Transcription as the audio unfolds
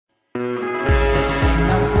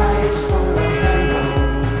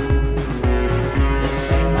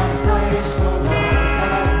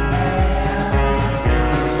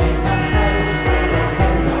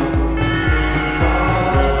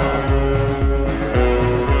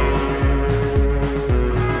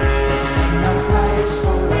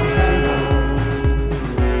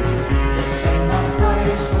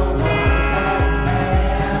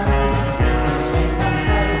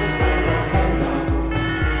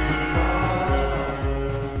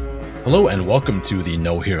Hello and welcome to the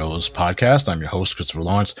No Heroes podcast. I'm your host, Christopher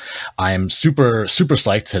Lawrence. I am super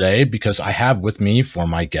psyched today because I have with me for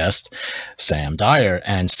my guest, Sam Dyer.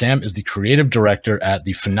 And Sam is the creative director at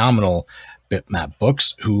the phenomenal Bitmap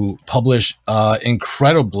Books, who publish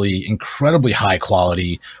incredibly high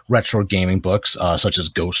quality retro gaming books such as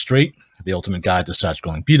Go Straight, The Ultimate Guide to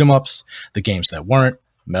Side-Scrolling Beat-em-Ups, The Games That Weren't,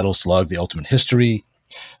 Metal Slug, The Ultimate History,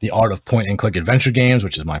 The Art of Point-and-Click Adventure Games,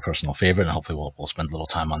 which is my personal favorite, and hopefully we'll spend a little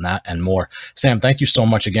time on that and more. Sam, thank you so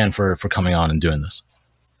much again for coming on and doing this.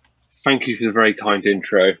 Thank you for the very kind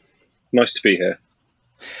intro. Nice to be here.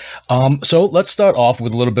 So let's start off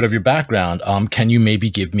with a little bit of your background. Can you maybe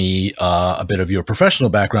give me a bit of your professional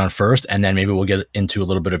background first, and then maybe we'll get into a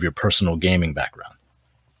little bit of your personal gaming background?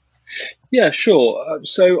 Yeah, sure.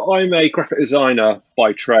 So I'm a graphic designer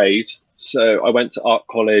by trade. So I went to art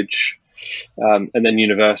college and then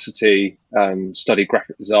university, studied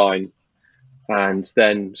graphic design, and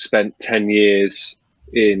then spent 10 years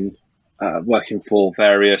in working for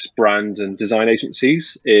various brand and design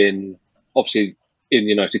agencies obviously in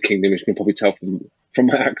the United Kingdom, which you can probably tell from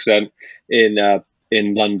my accent, in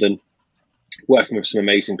London, working with some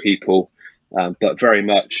amazing people, but very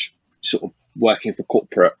much sort of working for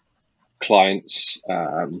corporate clients,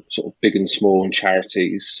 sort of big and small, and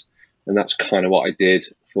charities. And that's kind of what I did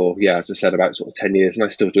for, as I said, about sort of 10 years, and I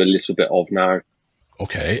still do a little bit of now.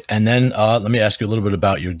 Okay. And then let me ask you a little bit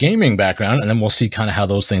about your gaming background, and then we'll see kind of how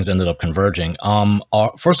those things ended up converging.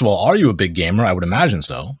 First of all, are you a big gamer? I would imagine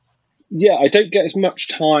so. Yeah, I don't get as much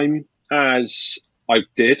time as I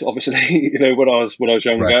did, obviously, when I was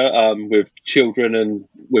younger, right. With children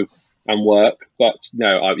and work. But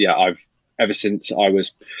no, I've ever since I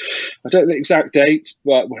don't know the exact date,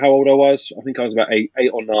 but how old I was, I think I was about eight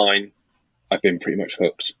or nine. I've been pretty much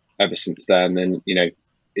hooked ever since then. And,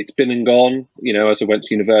 it's been and gone, as I went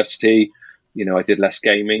to university, I did less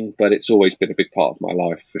gaming, but it's always been a big part of my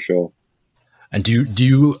life for sure. And do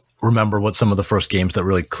you remember what some of the first games that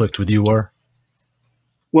really clicked with you were?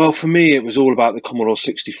 Well, for me, it was all about the Commodore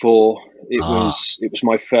 64. It was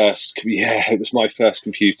my first, it was my first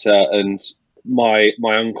computer, and my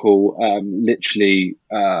uncle literally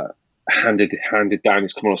handed down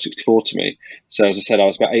his Commodore 64 to me. So as I said, I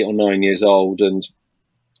was about 8 or 9 years old, and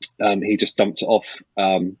he just dumped it off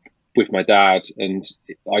with my dad. And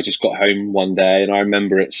I just got home one day, and I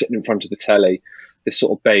remember it sitting in front of the telly, this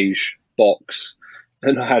sort of beige box,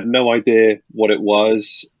 and I had no idea what it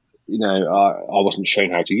was. I wasn't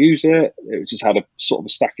shown how to use it. It just had a sort of a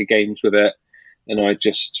stack of games with it, and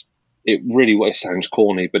it sounds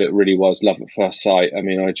corny, but it really was love at first sight. I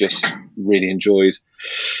mean, I just really enjoyed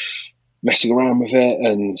messing around with it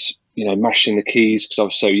and, mashing the keys, because I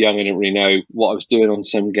was so young. I didn't really know what I was doing on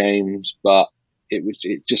some games, but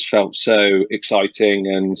it just felt so exciting.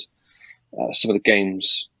 And some of the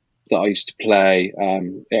games that I used to play,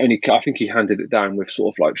 I think he handed it down with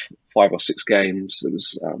sort of like 5 or 6 games.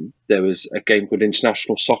 There was a game called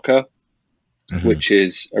International Soccer, mm-hmm. which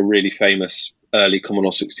is a really famous early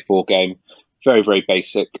Commodore 64 game, very, very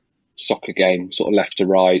basic soccer game, sort of left to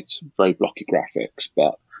right, very blocky graphics,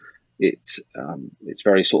 but it's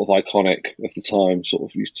very sort of iconic of the time. Sort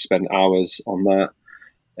of used to spend hours on that.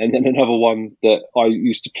 And then another one that I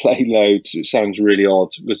used to play loads, it sounds really odd,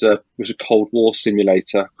 was a Cold War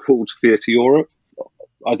simulator called Theatre Europe.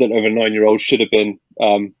 I don't know if a 9-year-old should have been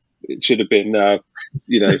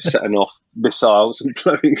setting off missiles and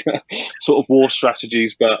blowing sort of war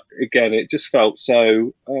strategies, but again, it just felt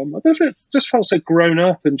so I don't know, it just felt so grown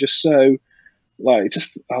up, and just so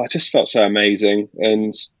it just felt so amazing.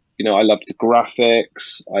 And I loved the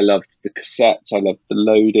graphics, I loved the cassettes, I loved the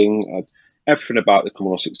loading, everything about the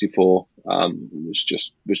Commodore 64 was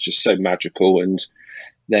just so magical. And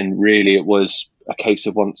then really it was a case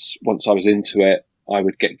of once I was into it, I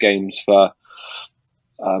would get games for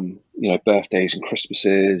birthdays and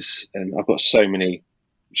Christmases, and I've got so many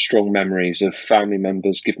strong memories of family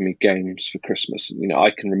members giving me games for Christmas.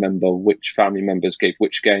 I can remember which family members gave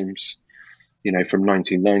which games, from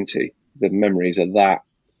 1990. The memories are that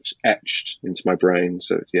etched into my brain.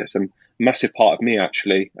 So yes, a massive part of me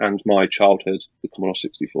actually, and my childhood, the Commodore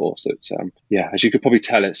 64. So it's as you could probably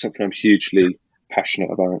tell, it's something I'm hugely passionate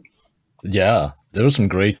about. Yeah, there were some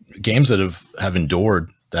great games that have endured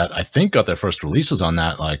that I think got their first releases on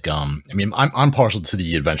that. Like, I'm partial to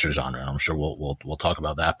the adventure genre, and I'm sure we'll talk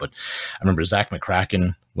about that. But I remember Zach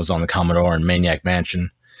McCracken was on the Commodore, and Maniac Mansion,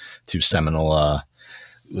 2 seminal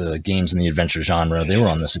games in the adventure genre. They were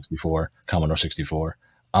on the Commodore 64.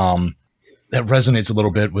 That resonates a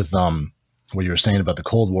little bit with what you were saying about the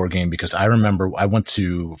Cold War game, because I remember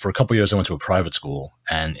for a couple of years, I went to a private school,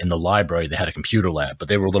 and in the library they had a computer lab, but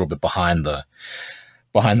they were a little bit behind the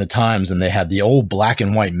behind the times, and they had the old black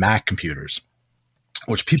and white Mac computers,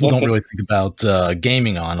 which people don't really think about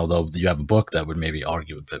gaming on, although you have a book that would maybe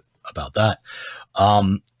argue a bit about that.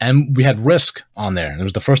 And we had Risk on there. And it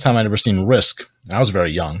was the first time I'd ever seen Risk. And I was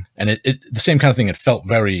very young. And it the same kind of thing. It felt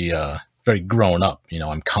very, very grown up. You know,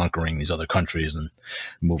 I'm conquering these other countries and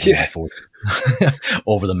moving my force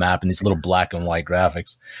over the map in these little black and white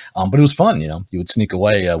graphics. But it was fun. You know, you would sneak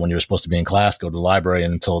away when you were supposed to be in class, go to the library,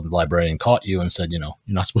 and until the librarian caught you and said, you know,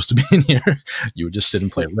 you're not supposed to be in here. You would just sit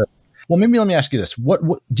and play Risk. Well, maybe let me ask you this. What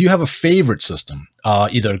do you have a favorite system?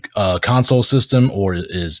 Either a console system or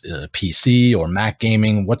is PC or Mac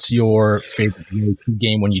gaming? What's your favorite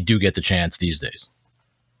game when you do get the chance these days?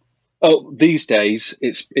 Oh, these days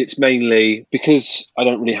it's mainly because I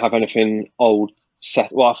don't really have anything old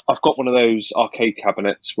set. Well, I've got one of those arcade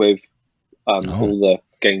cabinets with all the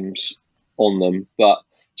games on them. But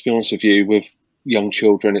to be honest with you, with young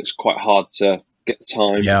children, it's quite hard to get the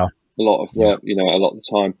time. Yeah. A lot of the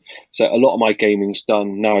time. So a lot of my gaming's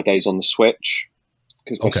done nowadays on the Switch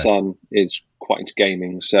because my son is quite into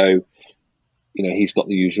gaming. So, you know, he's got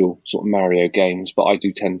the usual sort of Mario games, but I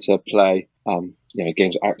do tend to play, games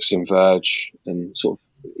like Axe and Verge and sort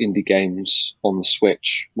of indie games on the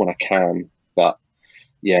Switch when I can. But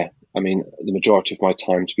yeah, I mean, the majority of my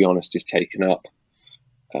time, to be honest, is taken up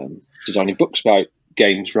designing books about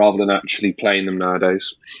games rather than actually playing them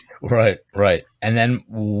nowadays. Right. And then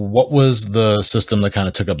what was the system that kind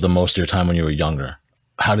of took up the most of your time when you were younger?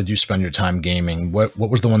 How did you spend your time gaming? What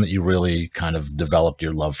was the one that you really kind of developed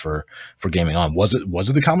your love for gaming on? Was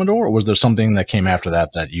it the Commodore, or was there something that came after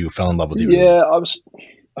that you fell in love with? Yeah, I was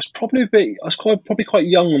probably probably quite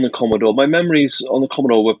young on the Commodore. My memories on the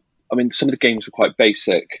Commodore were, I mean, some of the games were quite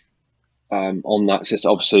basic on that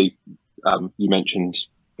system. Obviously, you mentioned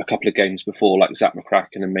a couple of games before, like Zap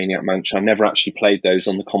McCracken and Maniac Mansion. I never actually played those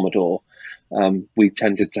on the Commodore. We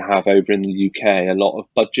tended to have over in the UK a lot of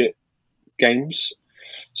budget games.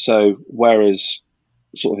 So whereas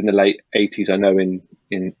sort of in the late 80s, I know in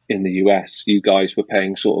the US, you guys were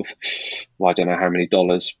paying sort of, well, I don't know how many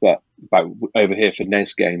dollars, but about over here for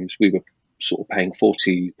NES games, we were sort of paying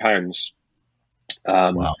 £40.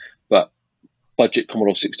 Wow. But budget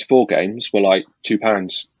Commodore 64 games were like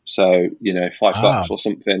 £2. So, you know, $5 or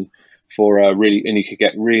something for and you could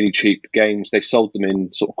get really cheap games. They sold them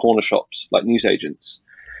in sort of corner shops like newsagents.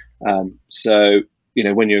 So, you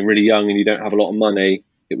know, when you're really young and you don't have a lot of money,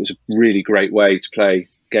 it was a really great way to play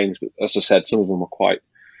games. But as I said, some of them were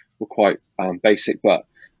quite basic. But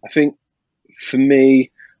I think for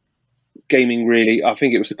me, gaming really, I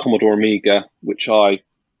think it was the Commodore Amiga, which I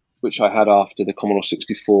had after the Commodore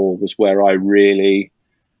 64, was where I really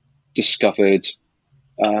discovered,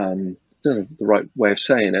 I don't know the right way of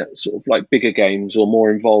saying it, sort of like bigger games or more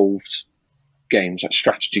involved games, like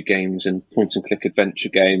strategy games and point and click adventure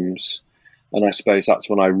games. And I suppose that's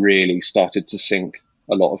when I really started to sink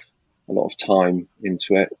a lot of time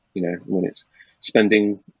into it. You know, when it's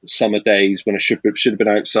spending summer days when I should have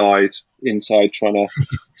been inside trying to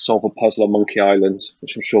solve a puzzle on Monkey Island,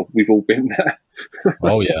 which I'm sure we've all been there.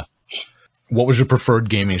 Oh yeah. What was your preferred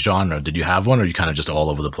gaming genre? Did you have one, or are you kind of just all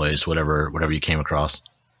over the place, whatever you came across?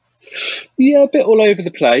 Yeah, a bit all over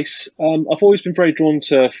the place. I've always been very drawn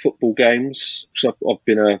to football games. So I've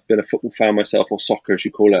been a football fan myself, or soccer as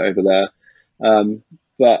you call it over there.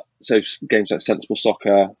 But so games like Sensible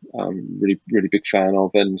Soccer, really big fan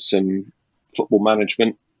of, and some football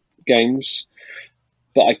management games.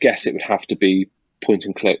 But I guess it would have to be point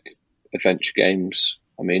and click adventure games.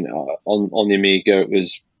 I mean, on the Amiga, it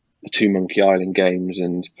was the 2 Monkey Island games,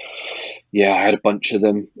 and yeah, I had a bunch of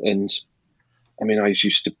them. And I mean, I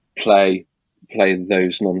used to play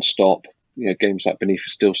those non-stop. You know, games like Beneath a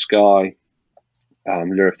Still Sky,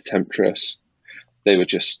 Lure of the Temptress. They were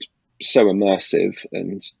just so immersive,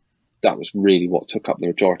 and that was really what took up the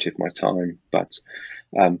majority of my time. But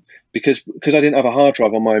because I didn't have a hard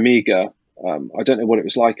drive on my Amiga, I don't know what it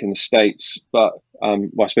was like in the States, but well,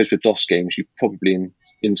 I suppose with DOS games, you probably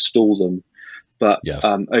install them. But yes.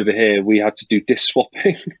 Over here, we had to do disc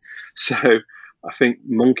swapping. So I think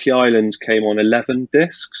Monkey Island came on 11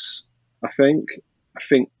 discs, I think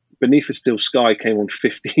Beneath a Still Sky came on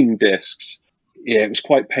 15 discs. Yeah, it was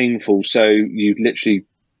quite painful. So you'd literally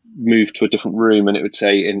move to a different room and it would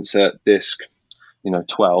say insert disc,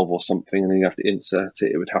 12 or something, and then you have to insert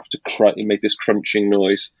it. It would have to make this crunching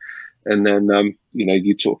noise. And then,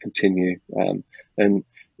 you'd sort of continue. And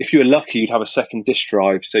if you were lucky, you'd have a second disk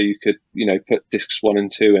drive, so you could, put discs 1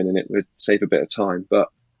 and 2 in, and it would save a bit of time. But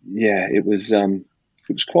yeah, it was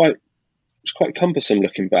quite cumbersome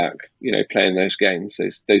looking back, playing those games.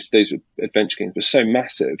 Those adventure games were so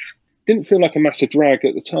massive. Didn't feel like a massive drag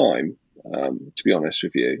at the time. to be honest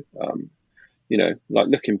with you. Like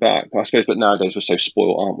looking back, I suppose, but nowadays we're so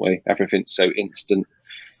spoiled, aren't we? Everything's so instant.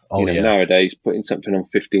 Oh, yeah. Nowadays putting something on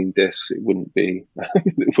 15 discs, it wouldn't be,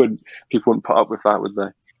 people wouldn't put up with that, would they?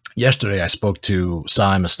 Yesterday, I spoke to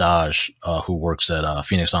Sai Mustaj, who works at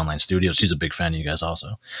Phoenix Online Studios. She's a big fan of you guys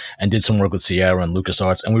also, and did some work with Sierra and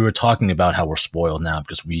LucasArts. And we were talking about how we're spoiled now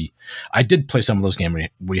because I did play some of those games where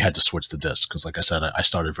we had to switch the discs because, like I said, I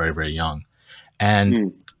started very, very young.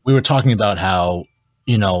 And we were talking about how,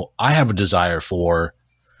 I have a desire for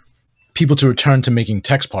people to return to making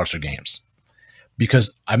text parser games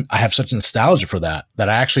because I have such nostalgia for that I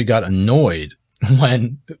actually got annoyed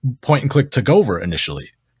when point and click took over initially.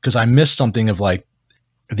 Because I missed something of like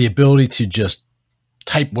the ability to just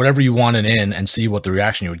type whatever you wanted in and see what the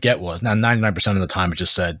reaction you would get was. Now, 99% of the time it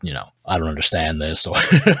just said, I don't understand this, or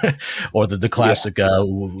or the classic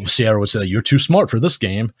Sierra would say, you're too smart for this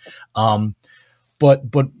game. But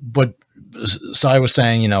Sai was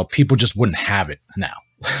saying, people just wouldn't have it now.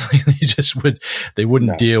 They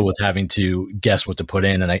wouldn't deal with having to guess what to put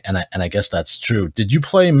in, and I guess that's true. Did you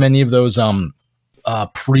play many of those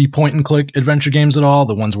pre-point and click adventure games at all?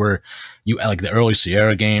 The ones where you, like the early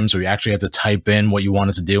Sierra games, where you actually had to type in what you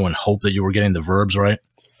wanted to do and hope that you were getting the verbs right?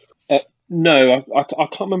 No, I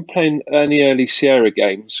can't remember playing any early Sierra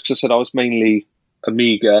games because I said I was mainly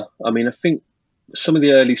Amiga. I mean, I think some of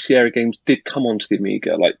the early Sierra games did come onto the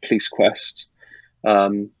Amiga, like Police Quest.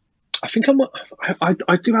 I think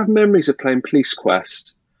I do have memories of playing Police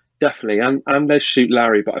Quest, definitely, and Let's Shoot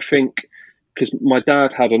Larry, but I think because my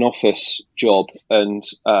dad had an office job, and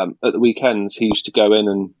at the weekends he used to go in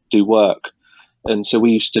and do work, and so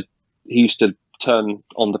he used to turn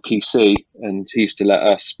on the PC, and he used to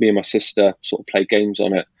let me and my sister sort of play games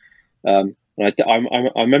on it. And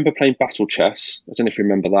I remember playing Battle Chess. I don't know if you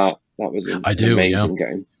remember that. That was an amazing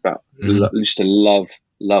game. I used to love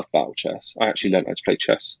Battle Chess. I actually learned how to play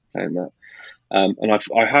chess playing that. And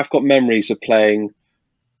I have got memories of playing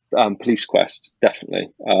Police Quest, definitely.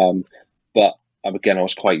 But again, I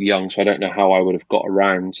was quite young, so I don't know how I would have got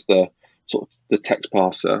around the sort of the text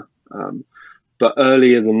parser. But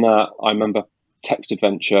earlier than that, I remember text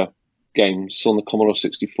adventure games. So on the Commodore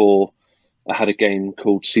 64, I had a game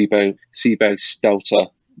called Seabase Delta,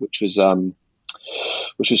 which was a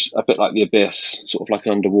bit like The Abyss, sort of like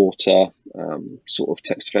an underwater sort of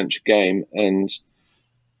text adventure game. And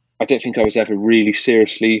I don't think I was ever really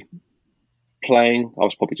seriously playing. I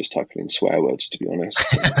was probably just typing in swear words, to be honest.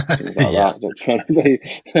 Things like that. Trying to be,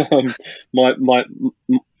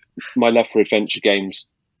 my love for adventure games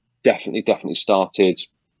definitely started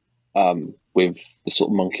with the sort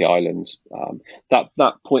of Monkey Island.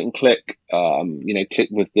 That point and click, click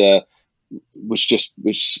with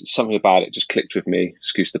was something about it just clicked with me.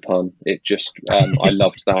 Excuse the pun. It just I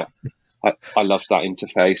loved that. I loved that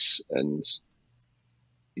interface, and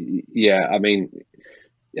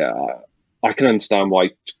I can understand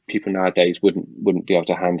why people nowadays wouldn't be able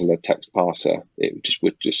to handle a text parser. It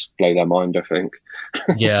would just blow their mind, I think.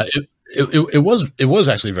 Yeah, it was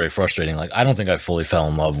actually very frustrating. Like, I don't think I fully fell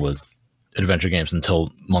in love with adventure games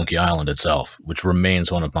until Monkey Island itself, which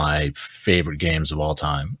remains one of my favorite games of all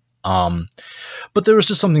time. But there was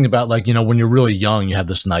just something about, like, when you're really young, you have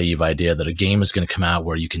this naive idea that a game is going to come out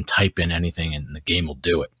where you can type in anything and the game will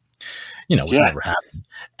do it. Which never happened.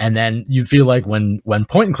 And then you feel like when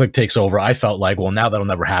point and click takes over, I felt like, well, now that'll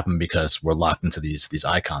never happen because we're locked into these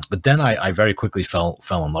icons. But then I very quickly fell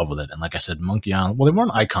in love with it. And like I said, Monkey Island, well, there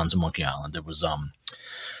weren't icons in Monkey Island. There was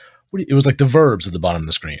it was like the verbs at the bottom of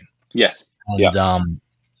the screen. Yes.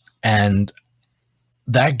 And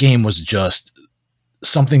that game was just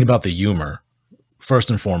something about the humor, first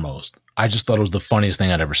and foremost. I just thought it was the funniest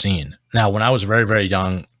thing I'd ever seen. Now, when I was very, very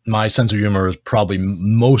young, my sense of humor was probably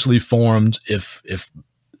mostly formed, if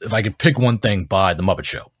I could pick one thing, by The Muppet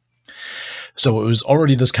Show. So it was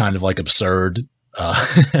already this kind of like absurd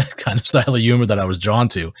kind of style of humor that I was drawn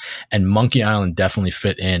to, and Monkey Island definitely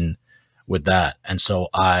fit in with that. And so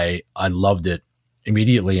I loved it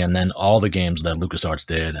immediately. And then all the games that LucasArts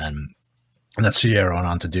did and that Sierra went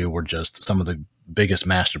on to do were just some of the biggest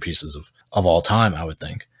masterpieces of all time, I would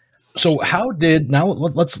think. So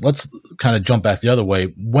let's kind of jump back the other way.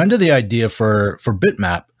 When did the idea for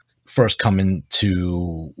Bitmap first come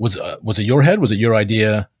into, was it your head? Was it your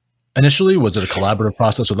idea initially? Was it a collaborative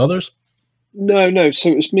process with others? No.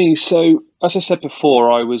 So it was me. So as I said before,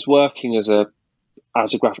 I was working as a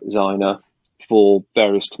graphic designer for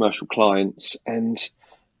various commercial clients. And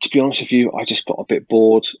to be honest with you, I just got a bit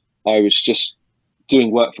bored. I was just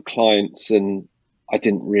doing work for clients, and I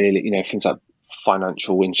didn't really, things like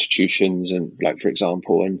financial institutions, and like, for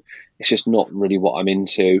example, and it's just not really what I'm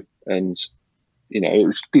into. And it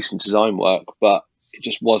was decent design work, but it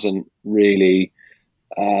just wasn't really,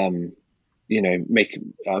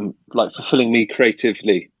 making like fulfilling me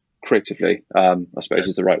creatively. I suppose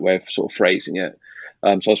is the right way of sort of phrasing it. So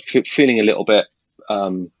I was feeling a little bit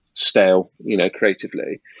stale,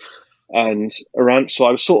 creatively, and so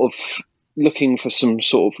I was sort of looking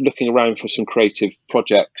around for some creative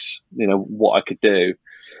projects, what I could do.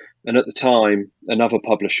 And at the time, another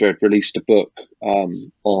publisher had released a book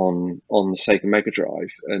on the Sega Mega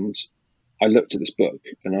Drive, and I looked at this book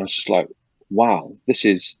and I was just like, wow, this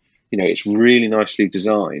is, it's really nicely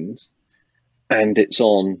designed, and it's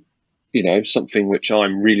on, something which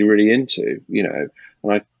I'm really, really into, and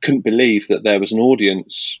I couldn't believe that there was an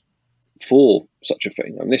audience for such a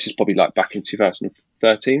thing. And this is probably like back in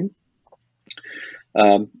 2013.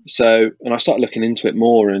 And I started looking into it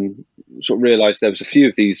more and sort of realized there was a few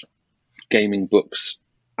of these gaming books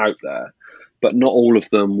out there, but not all of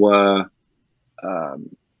them were,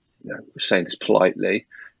 saying this politely,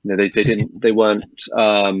 they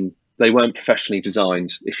weren't professionally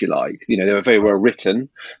designed, if you like. They were very well written,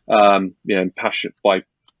 and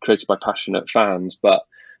created by passionate fans, but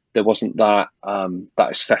there wasn't that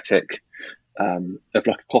aesthetic of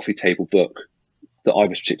like a coffee table book that I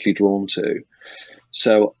was particularly drawn to.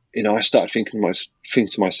 So, I started thinking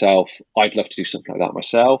to myself, I'd love to do something like that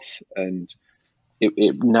myself. And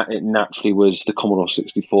it naturally was the Commodore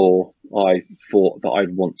 64 I thought that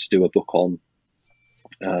I'd want to do a book on.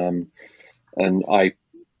 And I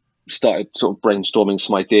started sort of brainstorming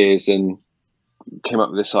some ideas and came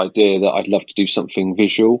up with this idea that I'd love to do something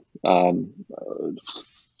visual,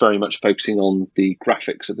 very much focusing on the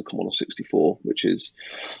graphics of the Commodore 64, which is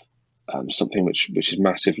something which is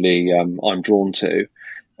massively I'm drawn to.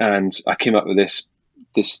 And I came up with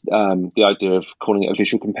the idea of calling it a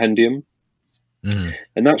visual compendium. Mm.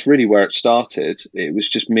 And that's really where it started. It was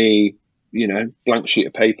just me, blank sheet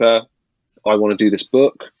of paper. I want to do this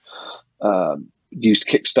book. Used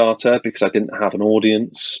Kickstarter because I didn't have an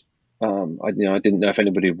audience. I didn't know if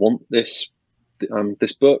anybody would want this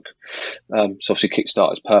book. So obviously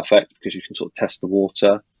Kickstarter is perfect because you can sort of test the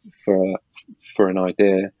water for an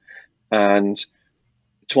idea. And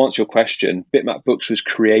to answer your question, Bitmap Books was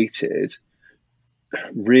created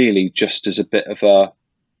really just as a bit of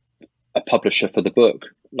a publisher for the book,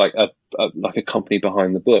 like a company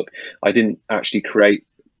behind the book. I didn't actually create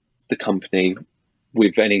the company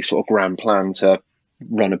with any sort of grand plan to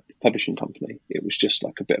run a publishing company. It was just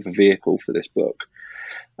like a bit of a vehicle for this book.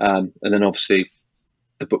 And then obviously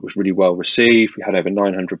the book was really well received. We had over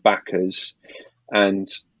 900 backers, and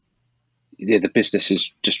the business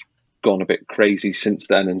has just gone a bit crazy since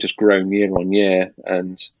then and just grown year on year.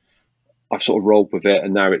 And I've sort of rolled with it,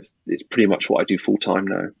 and now it's pretty much what I do full time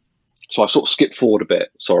now. So I've sort of skipped forward a bit,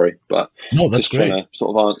 sorry, but no, that's just great. Trying to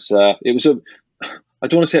sort of answer. I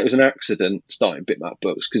don't want to say it was an accident starting Bitmap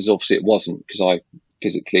Books, because obviously it wasn't, because I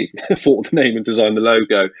physically thought of the name and designed the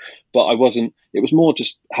logo, but I wasn't. It was more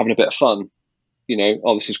just having a bit of fun.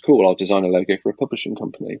 Oh, this is cool. I'll design a logo for a publishing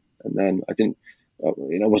company, and then I didn't. I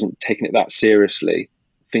wasn't taking it that seriously,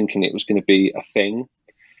 thinking it was going to be a thing.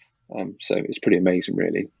 So it's pretty amazing,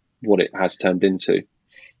 really, what it has turned into.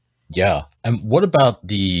 Yeah. And what about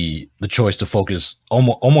the choice to focus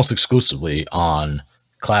almost exclusively on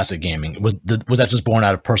classic gaming? Was that just born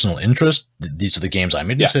out of personal interest? These are the games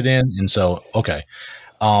I'm interested in, and so okay.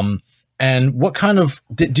 And what kind of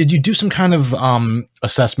did you do some kind of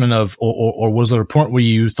assessment of, or was there a point where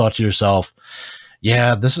you thought to yourself,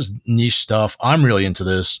 yeah, this is niche stuff, I'm really into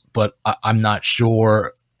this, but I'm not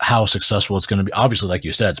sure how successful it's going to be? Obviously, like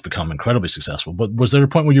you said, it's become incredibly successful, but was there a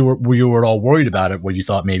point where you were at all worried about it, where you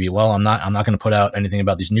thought maybe, well, I'm not going to put out anything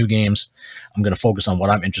about these new games, I'm going to focus on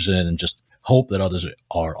what I'm interested in and just hope that others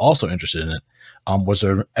are also interested in it? Was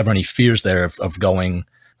there ever any fears there of going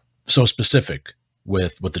so specific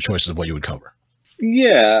with the choices of what you would cover?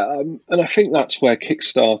 Yeah, and I think that's where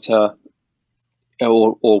Kickstarter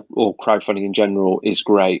or crowdfunding in general is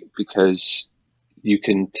great, because you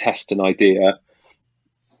can test an idea,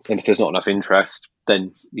 and if there's not enough interest,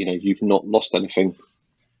 then you've not lost anything.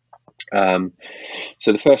 So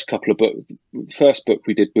the first book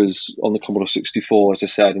we did was on the Commodore 64, as I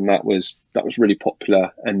said, and that was really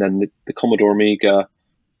popular. And then the Commodore Amiga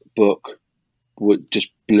book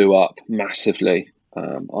just blew up massively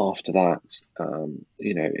after that.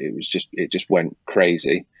 It just went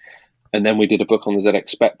crazy. And then we did a book on the ZX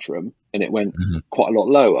Spectrum, and it went quite a lot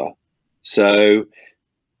lower. So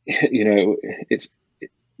it's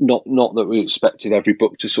not that we expected every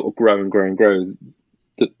book to sort of grow and grow and grow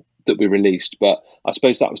that we released, but I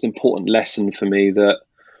suppose that was an important lesson for me, that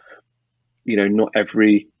not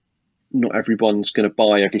everyone's going to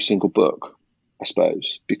buy every single book, I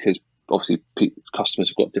suppose, because obviously customers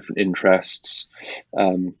have got different interests,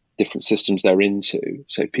 different systems they're into.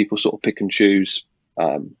 So people sort of pick and choose,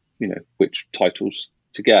 which titles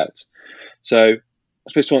to get. So I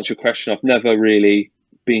suppose to answer your question, I've never really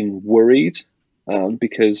been worried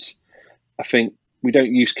because I think we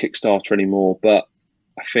don't use Kickstarter anymore. But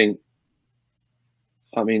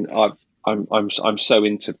I'm so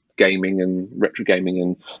into gaming and retro gaming,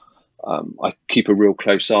 and I keep a real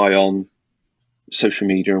close eye on social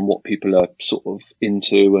media and what people are sort of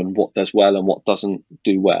into and what does well and what doesn't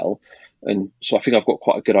do well. And so I think I've got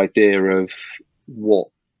quite a good idea of what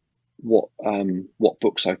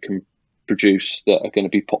books I can produce that are going to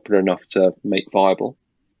be popular enough to make viable.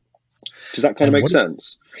 Does that kind of make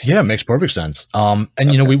sense? Yeah, it makes perfect sense. And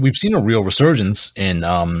we've seen a real resurgence in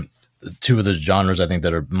two of the genres I think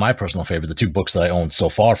that are my personal favorite, the two books that I own so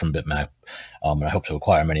far from Bitmap. And I hope to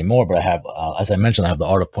acquire many more, but I have, as I mentioned, I have the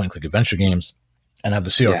Art of Point-and-Click Adventure Games, and I have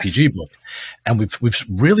the CRPG book. And we've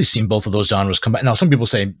really seen both of those genres come back. Now, some people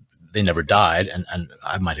say they never died, and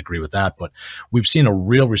I might agree with that, but we've seen a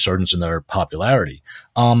real resurgence in their popularity.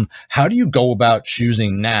 How do you go about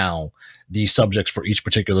choosing now the subjects for each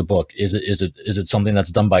particular book? Is it something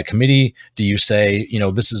that's done by committee? Do you say,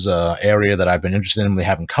 this is a area that I've been interested in, we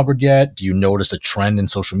haven't covered yet? Do you notice a trend in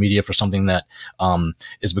social media for something that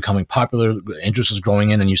is becoming popular, interest is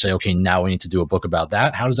growing in, and you say, okay, now we need to do a book about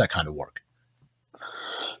that? How does that kind of work?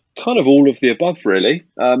 Kind of all of the above, really.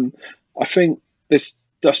 I think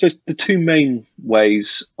I suppose the two main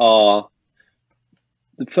ways are,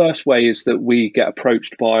 the first way is that we get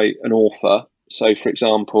approached by an author. So, for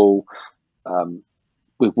example,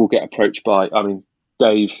 we'll get approached by,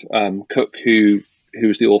 Dave Cook, who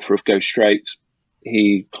is the author of Go Straight.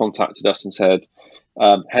 He contacted us and said,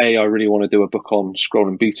 hey, I really want to do a book on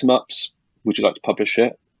scrolling beat 'em ups. Would you like to publish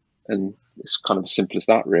it? And it's kind of as simple as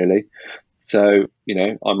that, really. So,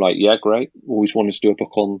 I'm like, yeah, great. Always wanted to do a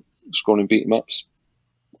book on scrolling beat 'em ups.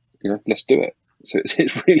 Let's do it. So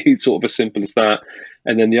it's really sort of as simple as that.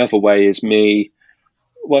 And then the other way is me.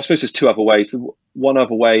 Well, I suppose there's two other ways. One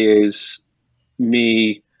other way is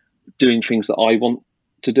me doing things that I want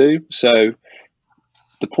to do. So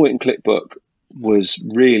the point and click book was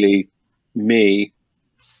really me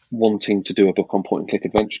wanting to do a book on point and click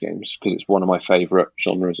adventure games because it's one of my favorite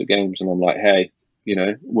genres of games. And I'm like, hey,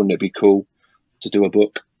 wouldn't it be cool to do a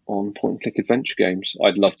book on point and click adventure games?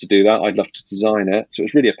 I'd love to do that. I'd love to design it. So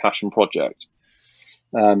it's really a passion project.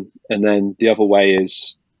 And then the other way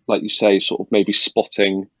is, like you say, sort of maybe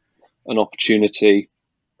spotting an opportunity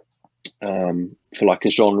for like a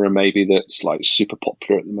genre maybe that's like super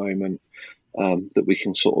popular at the moment, that we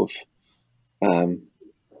can sort of,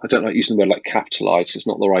 I don't like using the word like capitalize, it's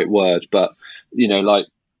not the right word, but like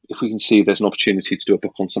if we can see there's an opportunity to do a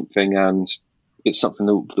book on something and it's something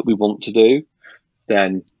that we want to do,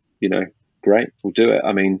 then great, we'll do it.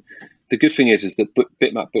 I mean, the good thing is that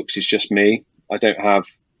Bitmap Books is just me. I don't have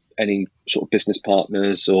any sort of business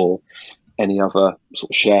partners or any other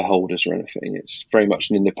sort of shareholders or anything. It's very much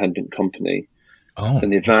an independent company.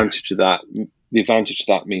 And the advantage of that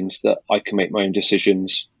means that I can make my own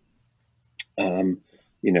decisions. I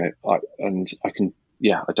don't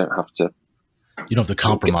have to. You don't have to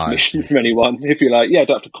compromise permission from anyone, if you like. Yeah, I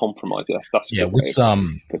don't have to compromise. That's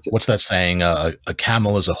what's that saying? A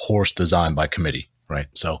camel is a horse designed by committee, right?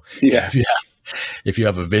 So yeah, if you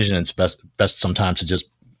have a vision, it's best sometimes to just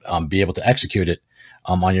be able to execute it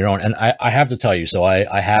on your own. And I have to tell you, so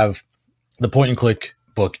I have the point and click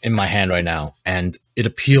book in my hand right now, and it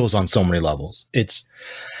appeals on so many levels. It's,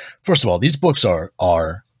 first of all, these books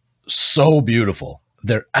are so beautiful.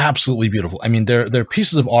 They're absolutely beautiful. I mean, they're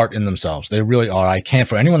pieces of art in themselves. They really are. I can't,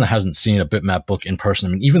 for anyone that hasn't seen a Bitmap book in person,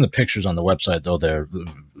 I mean, even the pictures on the website, though they're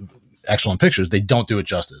excellent pictures, they don't do it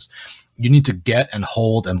justice. You need to get and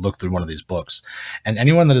hold and look through one of these books. And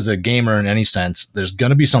anyone that is a gamer in any sense, there's going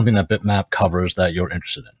to be something that Bitmap covers that you're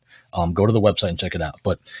interested in. Go to the website and check it out.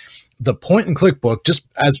 But the point and click book, just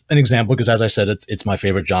as an example, because as I said, it's my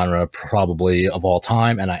favorite genre probably of all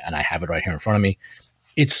time, and I have it right here in front of me.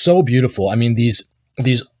 It's so beautiful. I mean, these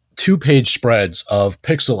 2-page spreads of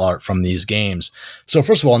pixel art from these games. So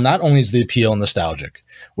first of all, not only is the appeal nostalgic,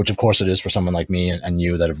 which of course it is for someone like me and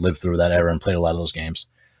you that have lived through that era and played a lot of those games,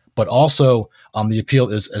 but also the appeal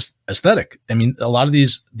is aesthetic. I mean, a lot of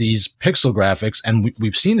these pixel graphics, and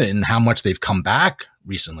we've seen it in how much they've come back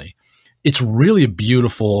recently. It's really a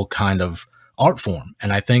beautiful kind of art form.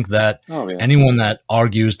 And I think that anyone that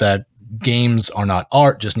argues that games are not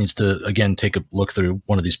art just needs to, again, take a look through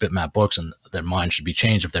one of these Bitmap books, and their mind should be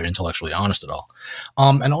changed if they're intellectually honest at all.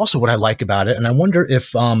 And also what I like about it, and I wonder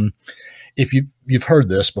if you've heard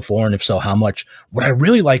this before, and if so, how much, what I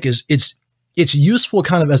really like is it's useful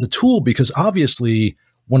kind of as a tool because obviously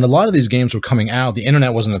when a lot of these games were coming out, the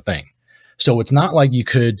internet wasn't a thing. So it's not like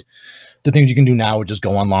the things you can do now would just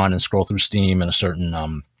go online and scroll through Steam in a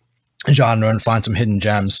certain genre and find some hidden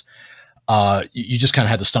gems. You just kind of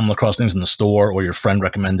had to stumble across things in the store or your friend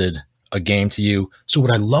recommended a game to you. So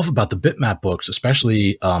what I love about the Bitmap books,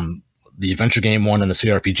 especially the adventure game one and the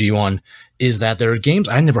CRPG one, is that there are games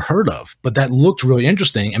I never heard of, but that looked really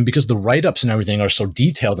interesting. And because the write-ups and everything are so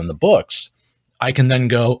detailed in the books, I can then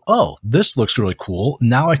go, oh, this looks really cool.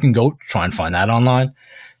 Now I can go try and find that online,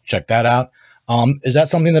 check that out. Is that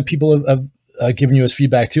something that people have given you as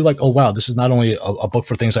feedback too? Like, oh, wow, this is not only a book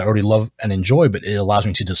for things I already love and enjoy, but it allows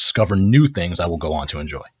me to discover new things I will go on to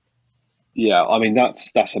enjoy. Yeah, I mean,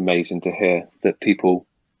 that's amazing to hear that people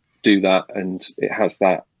do that, and it has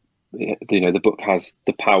that, the book has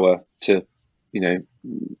the power to,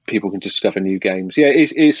 people can discover new games. Yeah,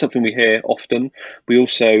 it is something we hear often. We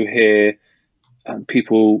also hear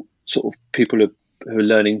people who are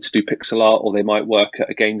learning to do pixel art, or they might work at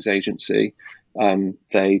a games agency.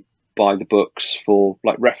 They buy the books for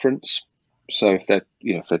like reference. So if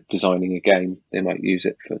they're designing a game, they might use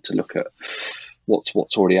it to look at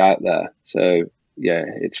what's already out there. So yeah,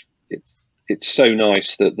 it's so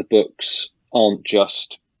nice that the books aren't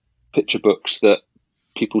just picture books that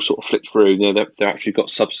people sort of flick through. They're actually got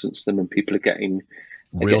substance to them, and people are getting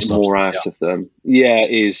more out of them. Yeah,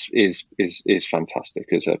 is fantastic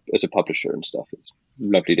as a publisher and stuff. It's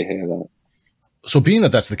lovely to hear that. So being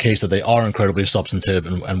that that's the case, that they are incredibly substantive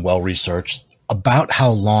and well researched, about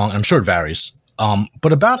how long, I'm sure it varies,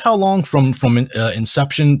 but about how long from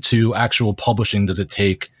inception to actual publishing does it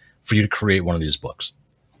take for you to create one of these books?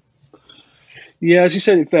 Yeah, as you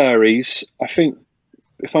said, it varies. I think,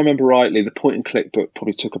 if I remember rightly, the point and click book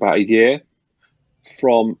probably took about a year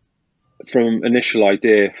from initial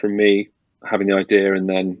idea, from me having the idea and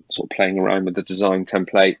then sort of playing around with the design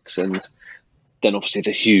templates, and then obviously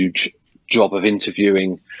the huge job of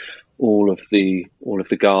interviewing all of the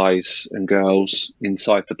guys and girls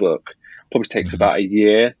inside the book. Probably takes about a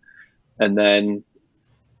year, and then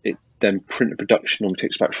print and production normally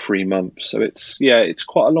takes about 3 months. So it's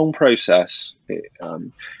quite a long process.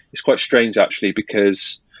 It's quite strange actually,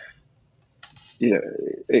 because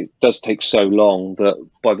it does take so long that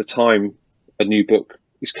by the time a new book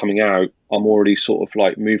is coming out, I'm already sort of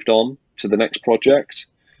like moved on to the next project.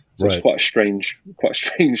 So It's quite a strange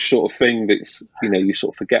sort of thing that you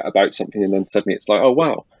sort of forget about something, and then suddenly it's like, oh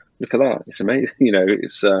wow, look at that, it's amazing.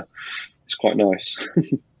 It's quite nice.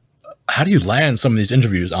 How do you land some of these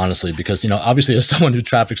interviews, honestly? Because obviously, as someone who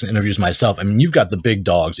traffics and interviews myself, I mean, you've got the big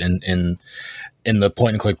dogs in the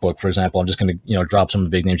point and click book, for example. I'm just going to drop some of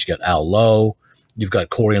the big names. You got Al Lowe, you've got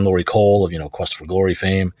Corey and Lori Cole of Quest for Glory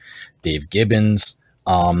fame, Dave Gibbons,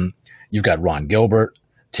 you've got Ron Gilbert,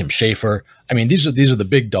 Tim Schafer. I mean, these are the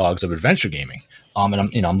big dogs of adventure gaming.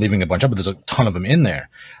 And I'm leaving a bunch up, but there's a ton of them in there.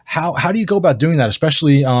 How do you go about doing that?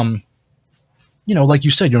 Especially, like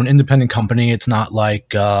you said, you're an independent company. It's not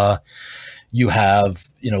like you have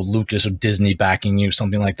Lucas or Disney backing you,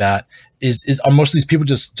 something like that. Are most of these people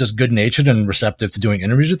just good natured and receptive to doing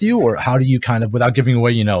interviews with you, or how do you kind of, without giving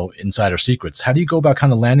away insider secrets, how do you go about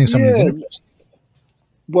kind of landing some of these interviews?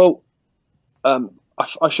 Well,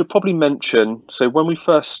 I should probably mention, so when we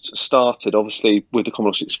first started, obviously with the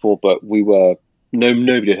Commodore 64 book,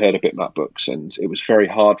 nobody had heard of Bitmap Books, and it was very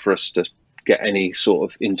hard for us to get any sort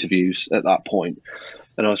of interviews at that point.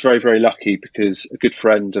 And I was very, very lucky because a good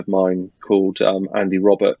friend of mine called Andy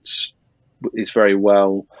Roberts is very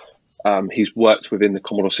well, he's worked within the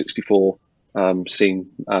Commodore 64 scene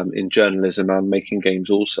in journalism and making games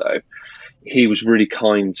also. He was really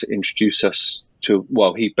kind to introduce us to,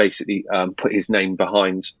 well, he basically put his name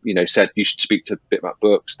behind, said you should speak to Bitmap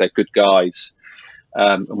Books, they're good guys.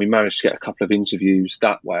 And we managed to get a couple of interviews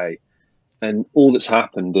that way. And all that's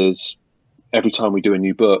happened is every time we do a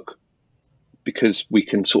new book, because we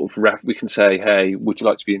can sort of we can say, hey, would you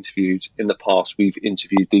like to be interviewed? In the past, we've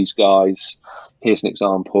interviewed these guys. Here's an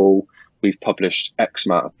example. We've published X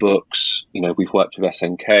amount of books. We've worked with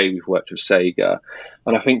SNK, we've worked with Sega.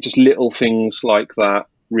 And I think just little things like that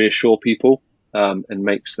reassure people and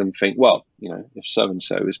makes them think, well, if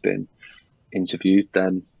so-and-so has been interviewed,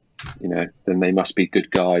 then they must be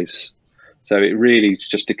good guys. So it really is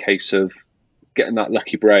just a case of getting that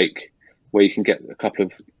lucky break where you can get a couple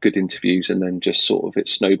of good interviews, and then just sort of it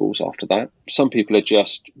snowballs after that. Some people are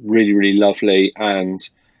just really, really lovely and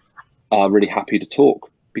are really happy to talk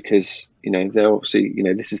because, they're obviously,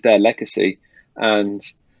 this is their legacy. And,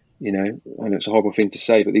 I know it's a horrible thing to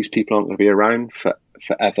say, but these people aren't going to be around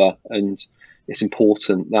forever. And it's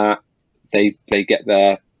important that they get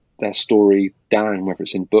their their story down, whether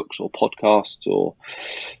it's in books or podcasts or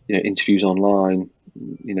interviews online.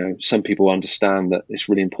 Some people understand that it's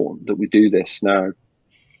really important that we do this now.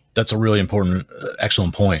 That's a really important,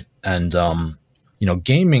 excellent point. And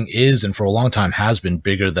gaming is, and for a long time has been,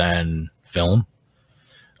 bigger than film.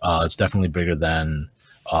 It's definitely bigger than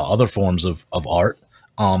other forms of art.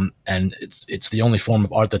 And it's the only form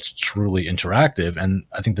of art that's truly interactive. And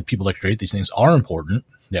I think the people that create these things are important.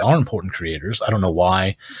 They are important creators. I don't know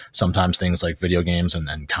why sometimes things like video games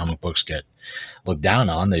and comic books get looked down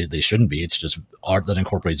on. They shouldn't be. It's just art that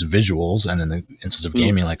incorporates visuals. And in the instance of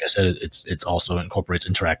gaming, like I said, it's also incorporates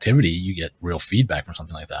interactivity. You get real feedback from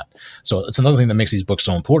something like that. So it's another thing that makes these books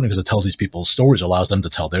so important, because it tells these people's stories, allows them to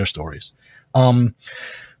tell their stories. But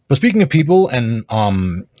speaking of people and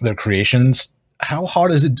their creations, how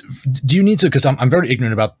hard is it? Do you need to, because I'm very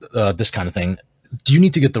ignorant about this kind of thing, do you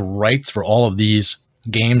need to get the rights for all of these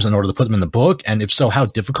games in order to put them in the book? And if so, how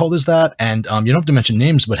difficult is that? And you don't have to mention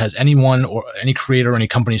names, but has anyone or any creator or any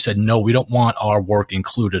company said, no, we don't want our work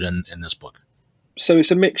included in this book? So it's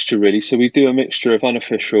a mixture, really. So we do a mixture of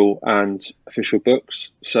unofficial and official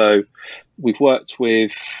books. So we've worked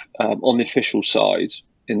with, on the official side,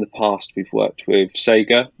 in the past, we've worked with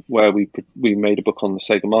Sega, where we made a book on the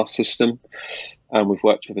Sega Master System, and we've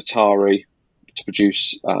worked with Atari to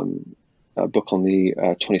produce a book on the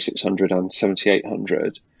 2600 and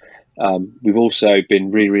 7800. We've also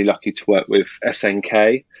been really, really lucky to work with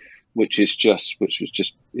SNK, which is just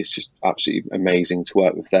absolutely amazing to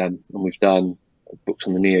work with them. And we've done books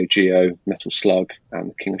on the Neo Geo, Metal Slug,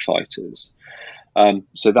 and the King of Fighters.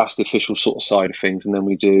 So that's the official sort of side of things, and then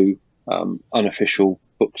we do unofficial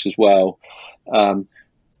books as well. On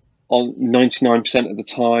 99% of the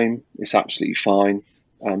time, it's absolutely fine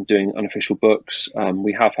doing unofficial books.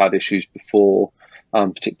 We have had issues before,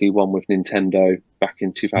 particularly one with Nintendo back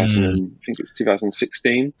in 2000, I think it was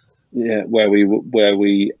 2016, where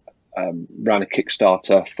we ran a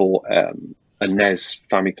Kickstarter for a NES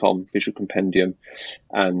Famicom Visual Compendium,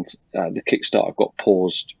 and the Kickstarter got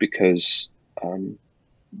paused because I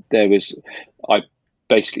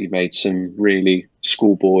basically made some really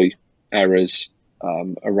schoolboy errors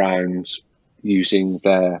around using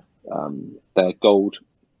their gold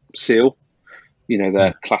seal,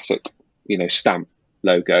 their classic, stamp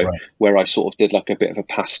logo, right, where I sort of did like a bit of a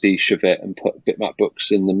pastiche of it and put Bitmap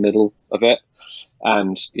Books in the middle of it.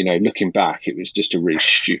 And, looking back, it was just a really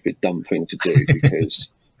stupid, dumb thing to do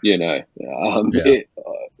because,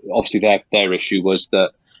 obviously their issue was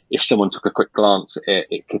that if someone took a quick glance at it,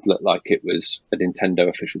 it could look like it was a Nintendo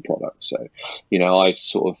official product. So, I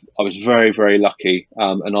was very, very lucky,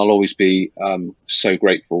 and I'll always be so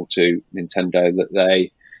grateful to Nintendo that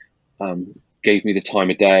they gave me the time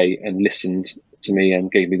of day and listened to me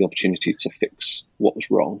and gave me the opportunity to fix what was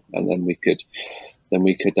wrong, and then we could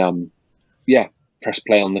press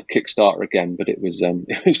play on the Kickstarter again. But it was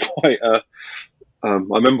quite I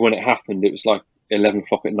remember when it happened, it was like 11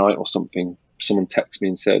 o'clock at night or something. Someone texted me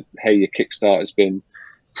and said, "Hey, your Kickstarter has been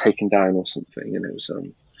taken down" or something, and it was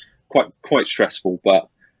quite stressful. But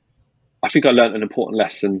I think I learned an important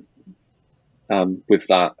lesson with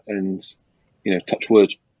that, and touch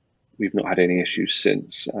wood, we've not had any issues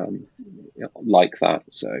since like that.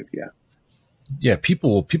 So yeah,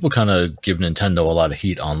 people kind of give Nintendo a lot of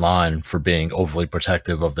heat online for being overly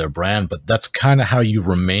protective of their brand, but that's kind of how you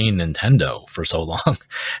remain Nintendo for so long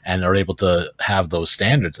and are able to have those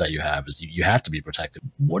standards that you have, is you have to be protective.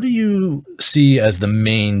 What do you see as the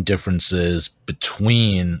main differences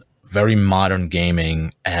between very modern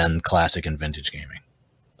gaming and classic and vintage gaming?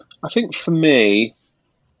 I think for me,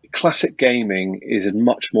 classic gaming is a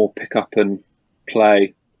much more pick up and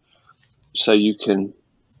play. So you can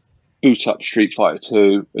boot up Street Fighter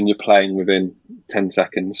 2 and you're playing within 10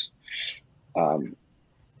 seconds.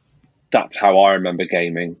 That's how I remember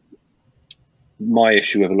gaming. My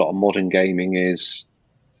issue with a lot of modern gaming is,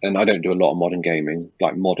 and I don't do a lot of modern gaming,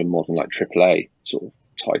 like modern, like AAA sort of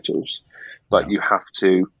titles, but you have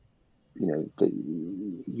to, you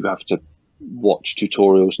have to watch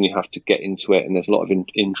tutorials and you have to get into it, and there's a lot of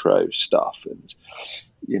intro stuff, and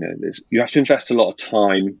you have to invest a lot of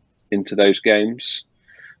time into those games.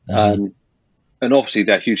 And obviously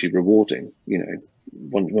they're hugely rewarding,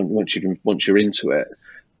 once you're into it.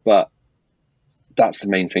 But that's the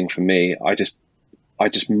main thing for me. I just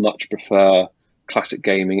much prefer classic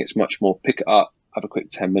gaming. It's much more pick it up, have a quick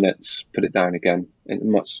 10 minutes, put it down again.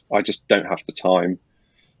 And I just don't have the time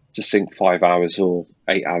to sink 5 hours or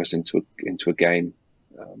 8 hours into a game.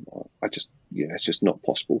 It's just not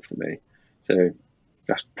possible for me. So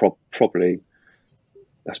that's probably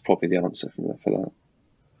the answer for that.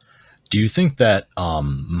 Do you think that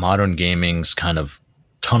modern gaming's kind of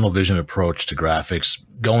tunnel vision approach to graphics,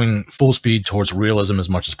 going full speed towards realism as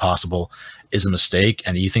much as possible is a mistake?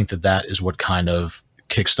 And do you think that that is what kind of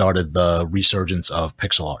kickstarted the resurgence of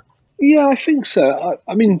pixel art? Yeah, I think so.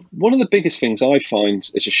 I mean, one of the biggest things I find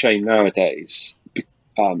is a shame nowadays.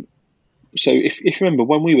 So if you remember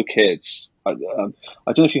when we were kids, I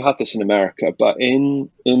don't know if you had this in America, but in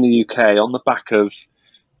the UK, on the back of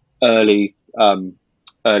early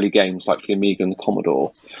games like the Amiga and the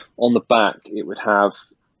Commodore, on the back it would have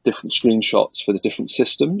different screenshots for the different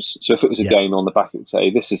systems. So if it was a game, on the back it would say,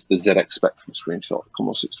 this is the ZX Spectrum screenshot,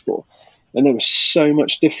 Commodore 64. And there was so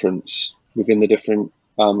much difference within the different,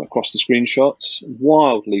 across the screenshots,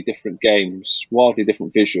 wildly different games, wildly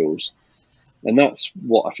different visuals. And that's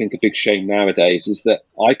what I think a big shame nowadays is that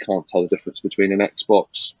I can't tell the difference between an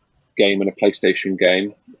Xbox game and a PlayStation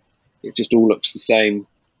game. It just all looks the same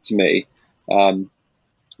to me. And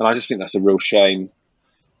I just think that's a real shame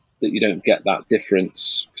that you don't get that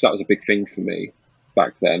difference, because that was a big thing for me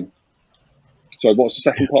back then. So what was the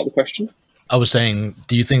second part of the question? I was saying,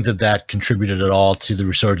 do you think that that contributed at all to the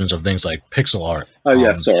resurgence of things like pixel art? Oh,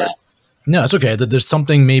 yeah, sorry. No, it's okay. There's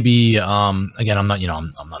something maybe, again, I'm not,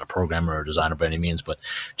 I'm not a programmer or designer by any means, but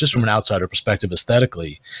just from an outsider perspective,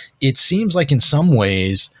 aesthetically, it seems like in some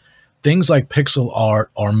ways, things like pixel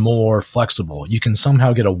art are more flexible. You can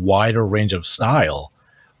somehow get a wider range of style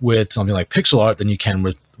with something like pixel art than you can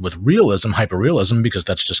with realism, hyper-realism, because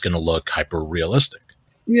that's just going to look hyper-realistic.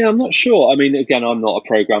 Yeah, I'm not sure. I mean, again, I'm not a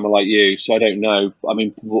programmer like you, so I don't know. I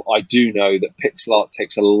mean, I do know that pixel art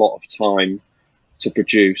takes a lot of time to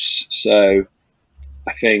produce. So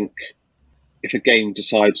I think if a game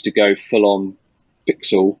decides to go full-on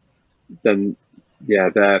pixel, then yeah,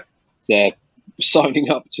 they're signing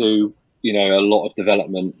up to a lot of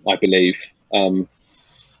development, I believe. I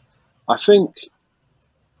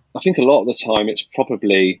think a lot of the time it's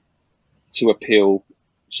probably to appeal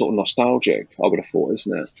sort of nostalgic, I would have thought,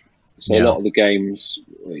 isn't it? So yeah. A lot of the games,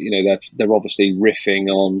 they're obviously riffing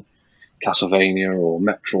on Castlevania or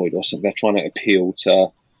Metroid or something. They're trying to appeal to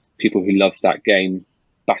people who loved that game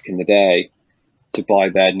back in the day to buy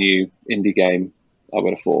their new indie game, I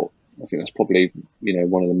would have thought. I think that's probably,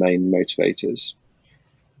 one of the main motivators.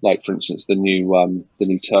 Like, for instance, the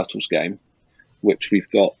new Turtles game, which I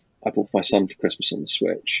bought for my son for Christmas on the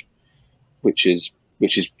Switch, which is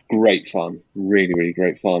great fun, really, really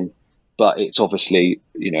great fun. But it's obviously,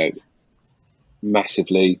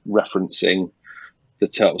 massively referencing the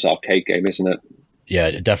Turtles arcade game, isn't it? Yeah,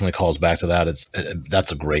 it definitely calls back to that.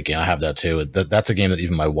 That's a great game. I have that too. That's a game that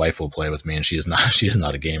even my wife will play with me, and she is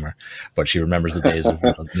not a gamer, but she remembers the days of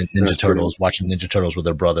Ninja Turtles, watching Ninja Turtles with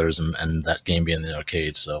her brothers, and that game being in the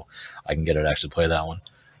arcade. So I can get her to actually play that one.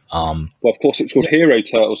 Well, of course, it's called Hero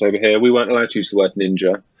Turtles over here. We weren't allowed to use the word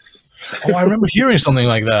ninja. Oh, I remember hearing something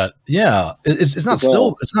like that. Yeah, it's not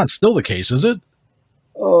still the case, is it?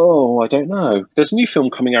 Oh, I don't know. There's a new film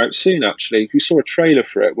coming out soon. Actually, we saw a trailer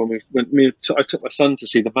for it I took my son to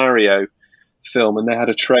see the Mario film, and they had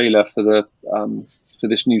a trailer for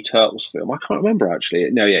this new Turtles film. I can't remember actually.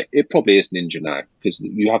 No, yeah, it probably is ninja now, because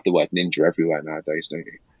you have the word ninja everywhere nowadays, don't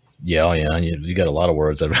you? Yeah, oh yeah, you got a lot of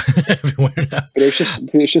words everywhere now. But it's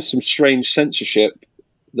just some strange censorship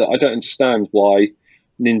that I don't understand why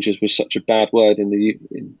ninjas was such a bad word in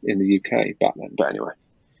the UK back then. But anyway.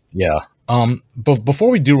 Yeah. But before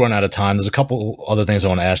we do run out of time, there's a couple other things I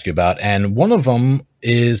want to ask you about. And one of them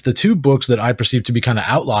is the two books that I perceive to be kind of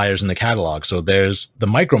outliers in the catalog. So there's the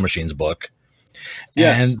Micro Machines book,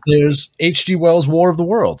 yes, and there's H.G. Wells' War of the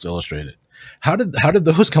Worlds illustrated. How did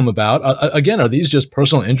those come about? Again, are these just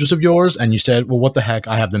personal interests of yours? And you said, well, what the heck?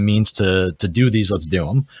 I have the means to do these. Let's do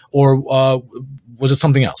them. Or was it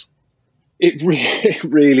something else?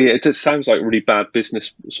 It just sounds like a really bad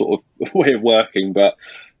business sort of way of working, but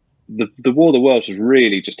the War of the Worlds was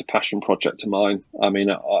really just a passion project of mine. I mean,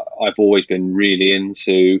 I've always been really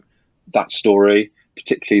into that story,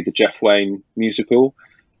 particularly the Jeff Wayne musical.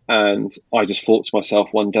 And I just thought to myself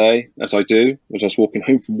one day, as I do, as I was walking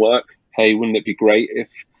home from work, hey, wouldn't it be great if,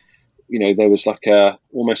 there was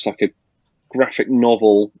almost like a graphic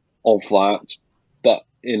novel of that, but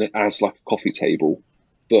as like a coffee table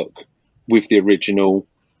book with the original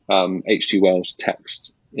H.G. Wells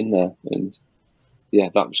text in there. And yeah,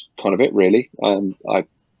 that was kind of it, really. I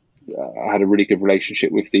had a really good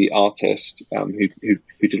relationship with the artist who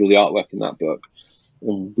did all the artwork in that book,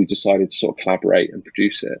 and we decided to sort of collaborate and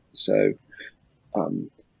produce it. So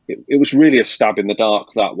it was really a stab in the dark,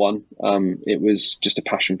 that one. It was just a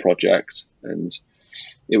passion project, and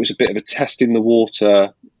it was a bit of a test in the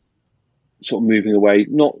water, sort of moving away,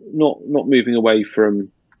 not moving away from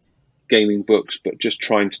gaming books, but just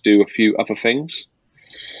trying to do a few other things.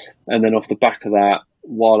 And then off the back of that,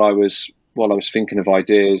 while I was thinking of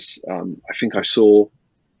ideas, I think I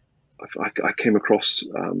came across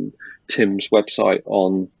Tim's website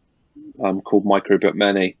on called Micro But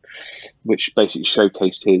Many, which basically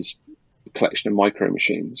showcased his collection of micro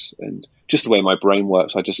machines. And just the way my brain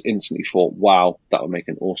works, I just instantly thought, wow, that would make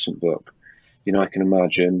an awesome book. I can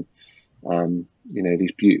imagine,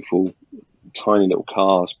 these beautiful, tiny little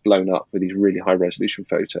cars blown up with these really high resolution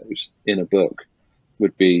photos in a book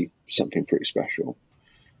would be something pretty special.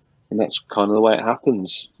 And that's kind of the way it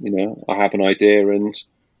happens. I have an idea and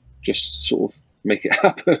just sort of make it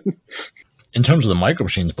happen. In terms of the Micro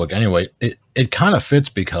Machines book, anyway, it kind of fits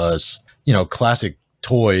because, classic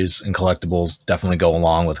toys and collectibles definitely go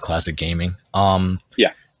along with classic gaming.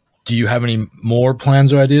 Yeah. Do you have any more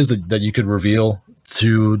plans or ideas that you could reveal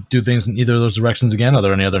to do things in either of those directions again? Are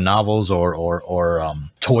there any other novels or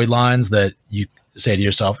toy lines that you say to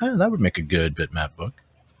yourself, that would make a good bitmap book?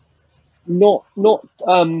 Not.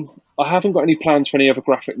 I haven't got any plans for any other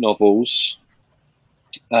graphic novels.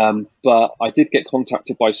 But I did get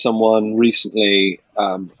contacted by someone recently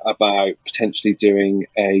about potentially doing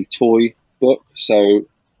a toy book,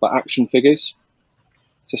 but action figures.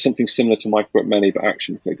 So something similar to Micro But Many, but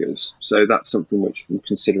action figures. So that's something which I'm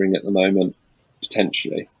considering at the moment,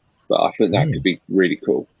 potentially. But I think that could be really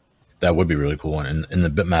cool. That would be really cool. And in the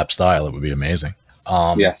bitmap style, it would be amazing.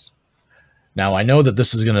 Yes. Now, I know that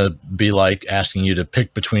this is going to be like asking you to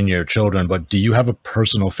pick between your children, but do you have a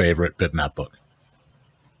personal favorite bitmap book?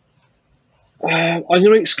 I'm going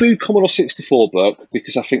to exclude Commodore 64 book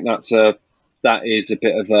because I think that is a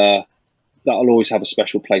bit of that'll always have a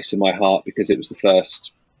special place in my heart because it was the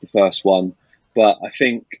first one. But I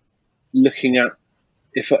think looking at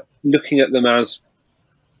them as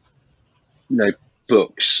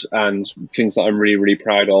books and things that I'm really, really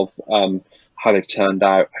proud of, how they've turned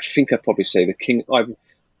out, I think I'd probably say either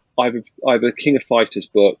the King of Fighters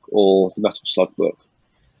book or the Metal Slug book.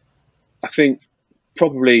 I think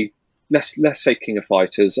probably let's say King of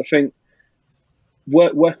Fighters. I think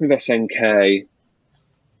working with SNK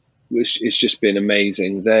it's just been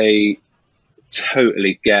amazing. They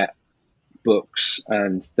totally get books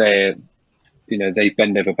and they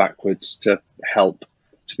bend over backwards to help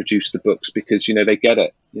to produce the books because they get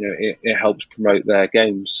it. It helps promote their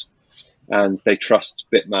games, and they trust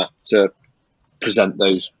Bitmap to present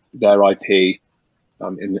their IP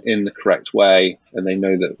in the correct way, and they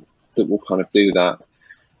know that we'll kind of do that.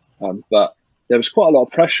 But there was quite a lot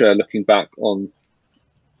of pressure looking back on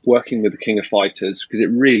working with the King of Fighters because it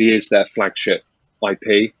really is their flagship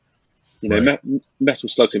IP. Right. Metal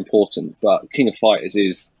Slug's important, but King of Fighters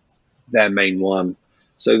is their main one.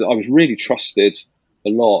 So I was really trusted a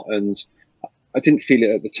lot, and I didn't feel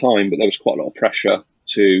it at the time, but there was quite a lot of pressure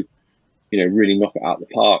to, really knock it out of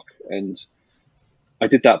the park. And I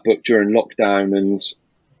did that book during lockdown, and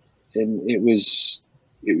it was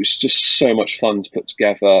just so much fun to put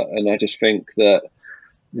together. And I just think that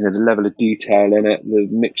the level of detail in it, the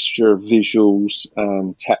mixture of visuals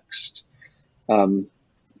and text,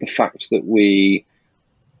 the fact that we,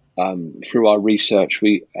 through our research,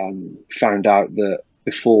 we found out that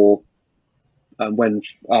before, when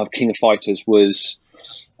King of Fighters was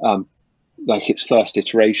like its first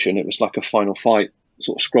iteration, it was like a Final Fight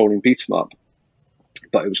sort of scrolling beat 'em up,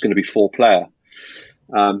 but it was going to be 4-player,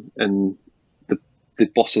 and the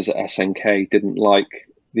bosses at SNK didn't like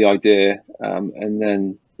the idea, and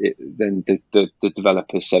then the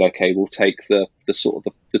developers said, okay, we'll take the sort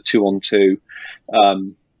of the 2-on-2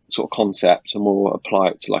 sort of concept and we'll apply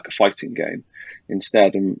it to like a fighting game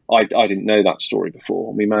instead. And I didn't know that story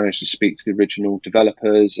before. We managed to speak to the original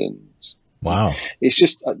developers, and wow, it's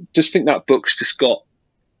just I just think that book's just got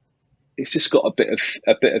a bit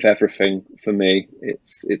of everything for me.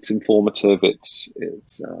 It's informative. It's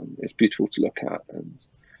beautiful to look at, and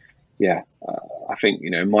yeah, I think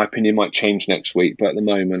in my opinion might change next week, but at the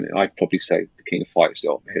moment I'd probably say the King of Fighters: The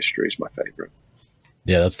Ultimate History is my favorite.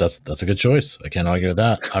 Yeah, that's a good choice. I can't argue with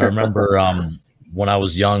that. I remember when I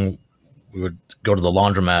was young, we would go to the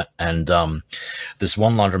laundromat, and this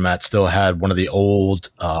one laundromat still had one of the old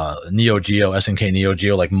Neo Geo, SNK Neo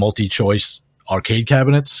Geo, like multi-choice arcade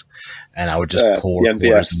cabinets, and I would just pour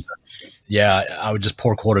quarters I would just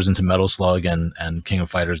pour quarters into Metal Slug and King of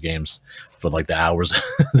Fighters games for like the hours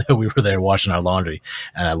that we were there washing our laundry,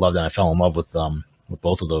 and I loved it. I fell in love with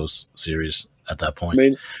both of those series at that point. I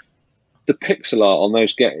mean, the pixel art on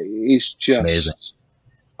those games is just amazing.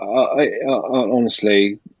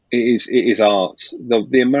 Honestly, it is art.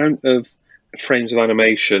 The amount of frames of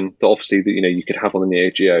animation that obviously you could have on the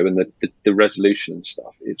Neo Geo and the resolution and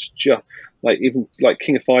stuff. It's just like, even like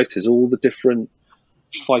King of Fighters, all the different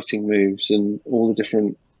fighting moves and all the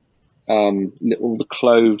different all the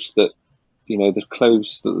clothes that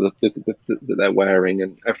that they're wearing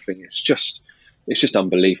and everything. It's just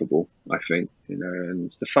unbelievable, I think,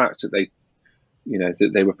 and the fact that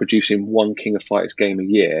they were producing one King of Fighters game a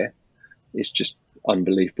year is just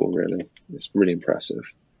unbelievable. Really, it's really impressive.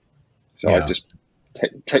 So I just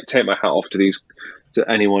take my hat off to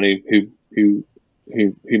anyone who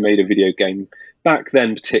made a video game back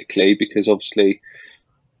then, particularly because obviously,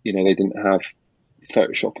 they didn't have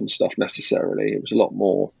Photoshop and stuff necessarily. It was a lot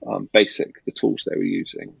more basic, the tools they were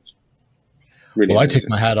using. Really amazing. I take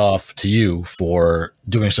my hat off to you for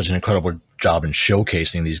doing such an incredible job in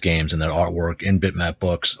showcasing these games and their artwork in Bitmap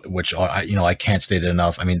Books, which are, I can't state it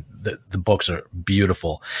enough. I mean, the books are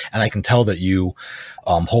beautiful, and I can tell that you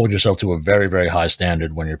hold yourself to a very, very high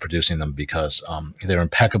standard when you're producing them, because they're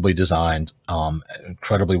impeccably designed,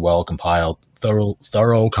 incredibly well compiled,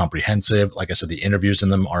 thorough, comprehensive. Like I said, the interviews in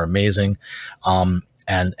them are amazing.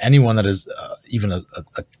 And anyone that is even a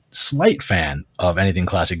slight fan of anything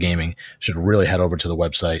classic gaming should really head over to the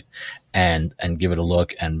website and give it a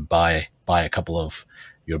look and buy a couple of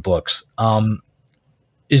your books.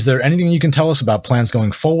 Is there anything you can tell us about plans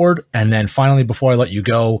going forward? And then finally, before I let you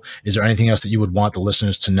go, is there anything else that you would want the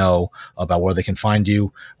listeners to know about where they can find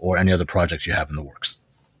you or any other projects you have in the works?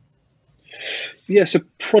 Yeah, so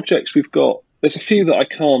projects we've got, there's a few that I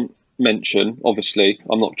can't mention. Obviously,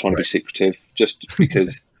 I'm not trying to be secretive, just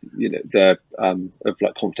because they're of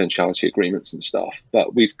like confidentiality agreements and stuff.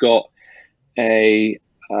 But we've got a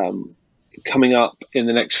coming up in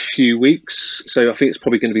the next few weeks. So I think it's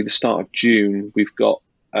probably going to be the start of June. We've got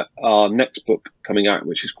our next book coming out,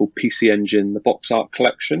 which is called PC Engine: The Box Art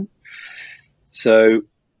Collection. So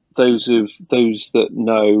those that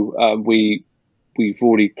know, we've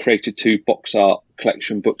already created 2 box art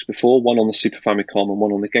collection books before, one on the Super Famicom and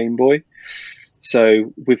one on the Game Boy.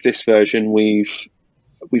 So with this version, we've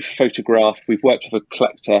photographed, we've worked with a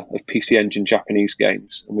collector of PC Engine Japanese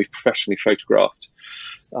games, and we've professionally photographed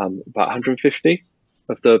about 150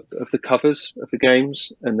 of the covers of the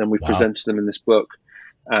games, and then we've presented them in this book.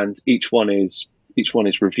 And each one is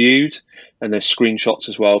reviewed, and there's screenshots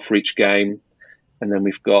as well for each game. And then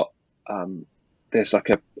we've got there's like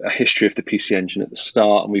a history of the PC Engine at the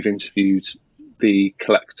start, and we've interviewed the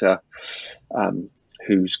collector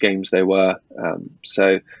whose games they were.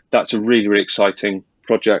 So that's a really, really exciting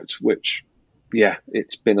project, which,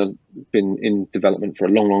 it's been in development for a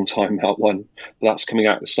long, long time, that one. But that's coming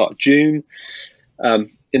out at the start of June.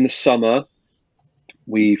 In the summer,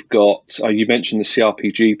 we've got, you mentioned the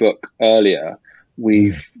CRPG book earlier.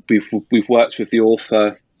 We've worked with the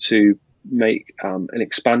author to make an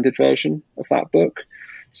expanded version of that book.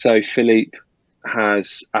 So Philippe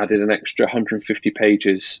has added an extra 150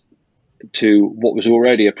 pages to what was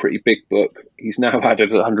already a pretty big book. He's now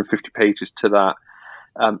added 150 pages to that,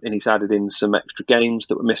 and he's added in some extra games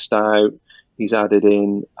that were missed out. He's added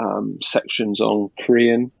in sections on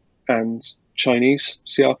Korean and Chinese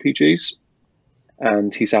CRPGs,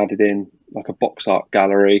 and he's added in like a box art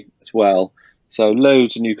gallery as well. So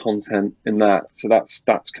loads of new content in that. So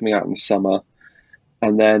that's coming out in the summer.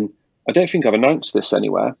 And then I don't think I've announced this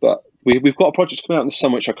anywhere, but we've got a project coming out in the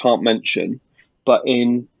summer which I can't mention. But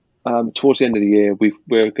in towards the end of the year, we're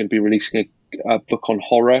going to be releasing a book on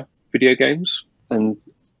horror video games, and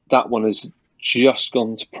that one has just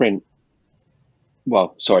gone to print.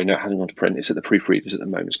 Well, sorry, no, it hasn't gone to print. It's at the proofreaders at the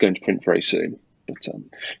moment. It's going to print very soon. But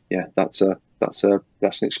that's an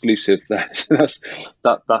exclusive. That's going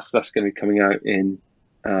to be coming out in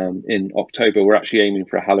October. We're actually aiming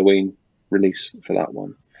for a Halloween release for that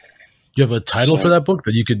one. Do you have a title for that book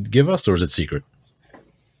that you could give us, or is it secret?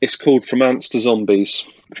 It's called From Ants to Zombies,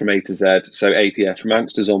 from A to Z. So From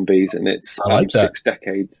Ants to Zombies, and it's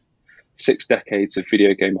 6 decades of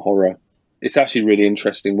video game horror. It's actually really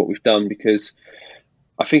interesting what we've done, because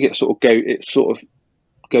I think it sort of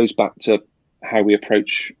goes back to how we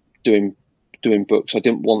approach doing books. I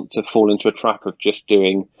didn't want to fall into a trap of just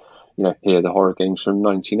doing, here are the horror games from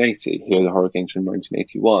 1980, here are the horror games from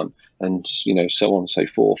 1981, and so on and so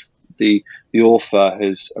forth. The author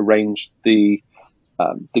has arranged the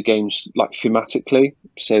games like thematically,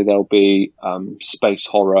 so there'll be space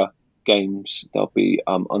horror games, there'll be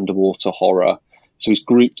underwater horror. So he's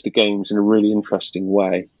grouped the games in a really interesting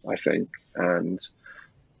way, I think, and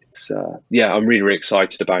it's I'm really, really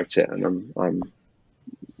excited about it, and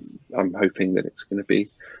I'm hoping that it's going to be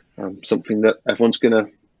something that everyone's going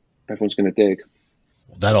to dig.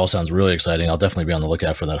 That all sounds really exciting. I'll definitely be on the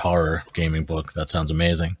lookout for that horror gaming book. That sounds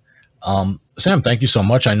amazing. Sam, thank you so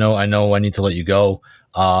much. I know I need to let you go.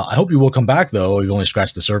 I hope you will come back, though. We've only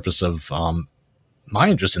scratched the surface of my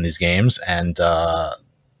interest in these games, and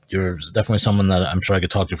you're definitely someone that I'm sure I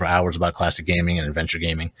could talk to for hours about classic gaming and adventure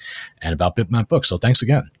gaming and about Bitmap Books. So thanks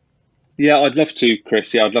again. Yeah, I'd love to,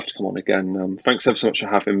 Chris. Yeah, I'd love to come on again. Thanks ever so much for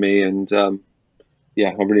having me. And yeah,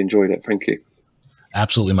 I really enjoyed it. Thank you.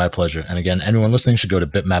 Absolutely my pleasure. And again, anyone listening should go to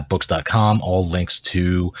bitmapbooks.com. All links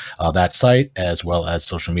to that site, as well as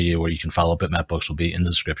social media where you can follow Bitmap Books, will be in the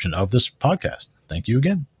description of this podcast. Thank you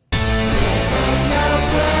again.